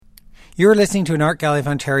You're listening to an Art Gallery of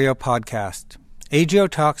Ontario podcast. AGO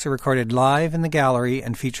Talks are recorded live in the gallery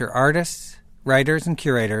and feature artists, writers, and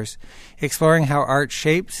curators exploring how art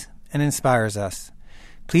shapes and inspires us.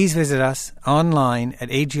 Please visit us online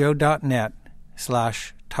at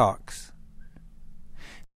ago.net/talks.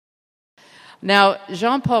 Now,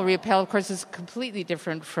 Jean-Paul Riopelle, of course, is completely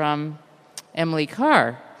different from Emily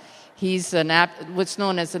Carr. He's what's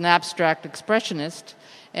known as an abstract expressionist,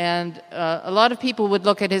 and a lot of people would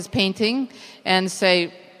look at his painting and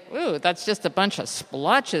say, "Ooh, that's just a bunch of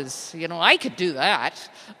splotches. You know, I could do that."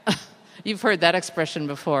 You've heard that expression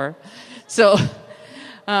before. So,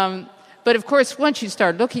 but of course, once you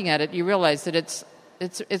start looking at it, you realize that it's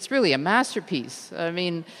really a masterpiece. I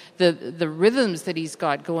mean, the rhythms that he's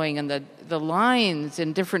got going, and the lines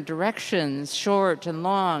in different directions, short and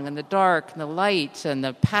long, and the dark and the light, and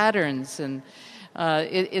the patterns, and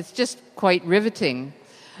it's just quite riveting.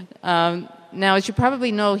 Now, as you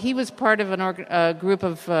probably know, he was part of a group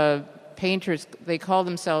of painters. They call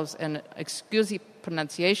themselves, and excuse the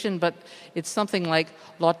pronunciation, but it's something like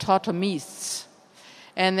L'Autotomistes.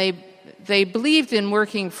 And they believed in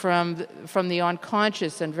working from the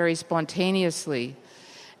unconscious and very spontaneously.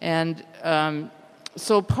 And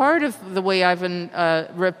so part of the way I've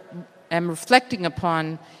am reflecting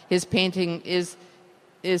upon his painting is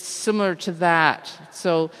similar to that.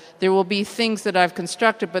 So there will be things that I've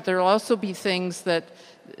constructed, but there will also be things that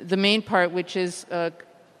the main part, which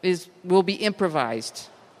will be improvised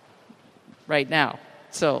right now.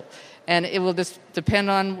 So, and it will just depend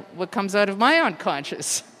on what comes out of my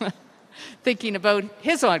unconscious, thinking about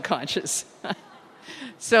his unconscious.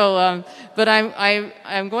 So, but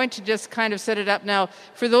I'm going to just kind of set it up now.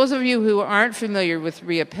 For those of you who aren't familiar with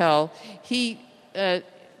Riopelle,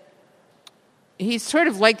 he's sort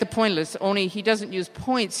of like the pointillist, only he doesn't use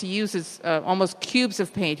points. He uses almost cubes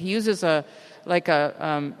of paint. He uses a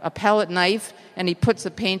palette knife, and he puts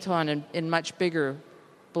the paint on in much bigger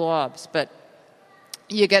blobs. But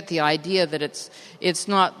you get the idea that it's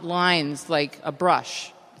not lines like a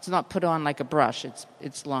brush. It's not put on like a brush.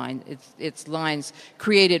 It's lines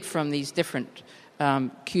created from these different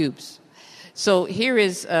cubes. So here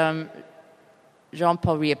is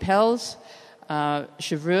Jean-Paul Riopelle's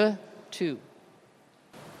Chevreul 2.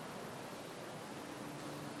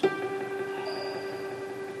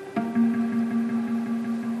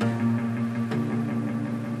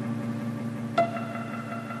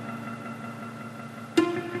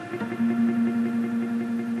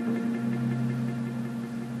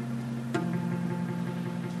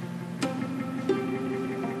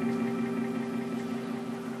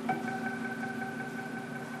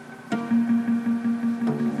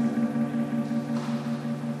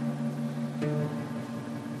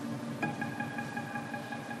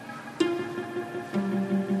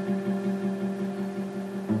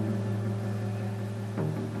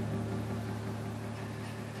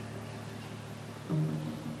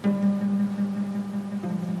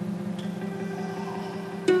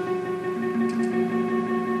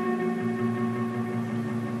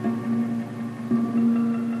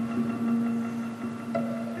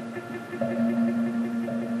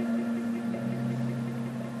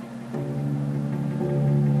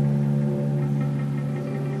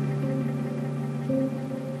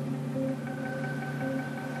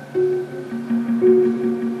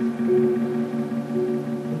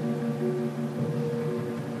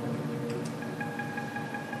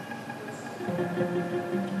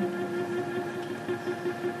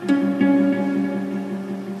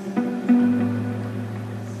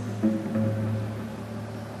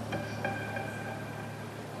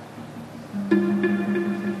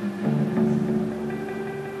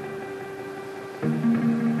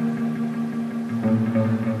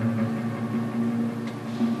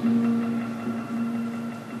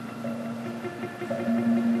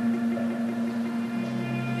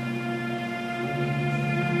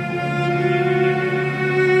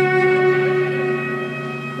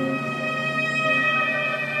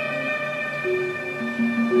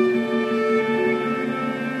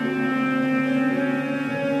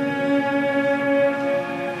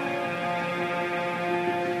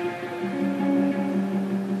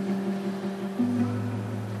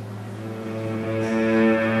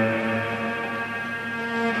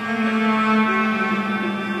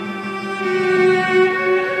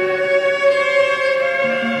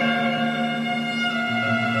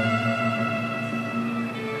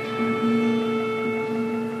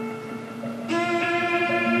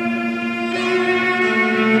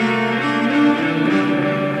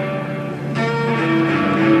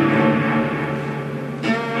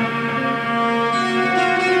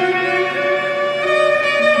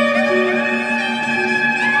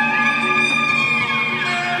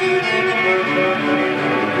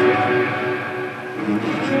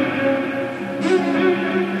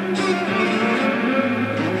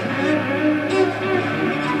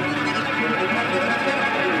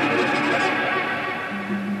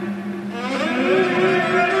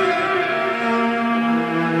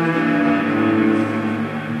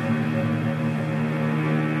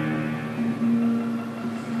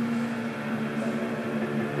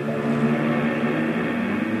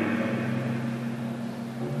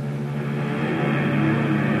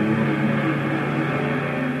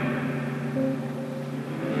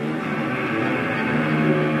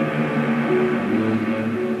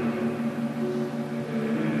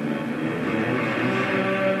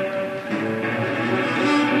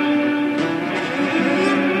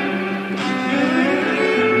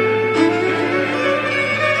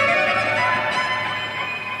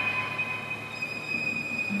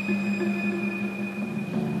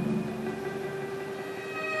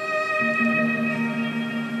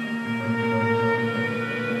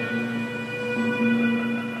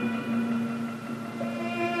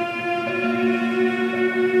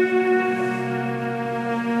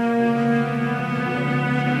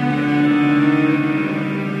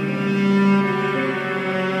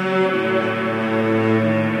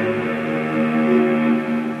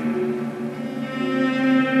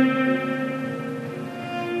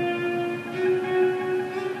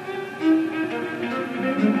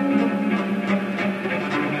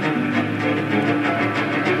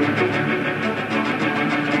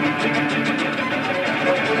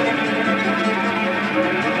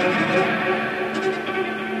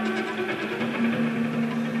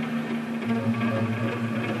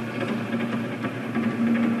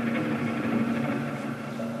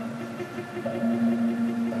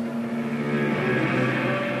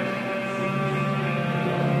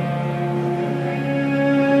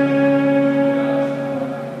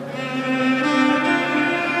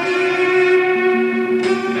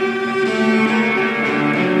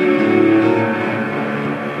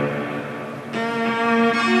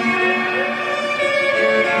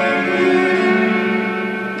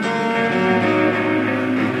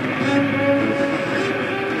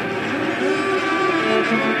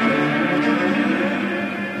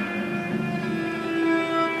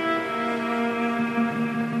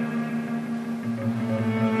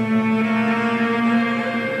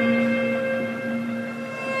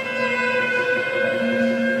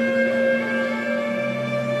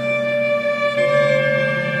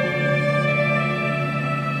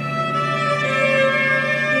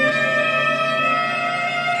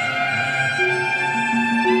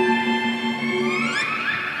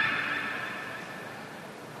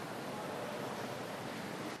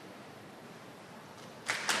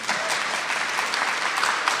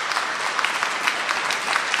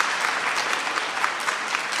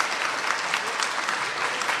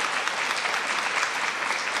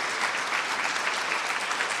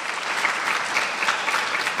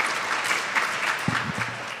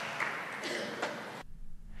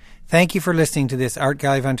 Thank you for listening to this Art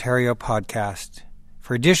Gallery of Ontario podcast.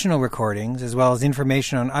 For additional recordings, as well as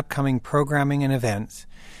information on upcoming programming and events,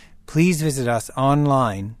 please visit us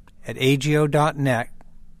online at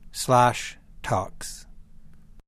agio.net/talks.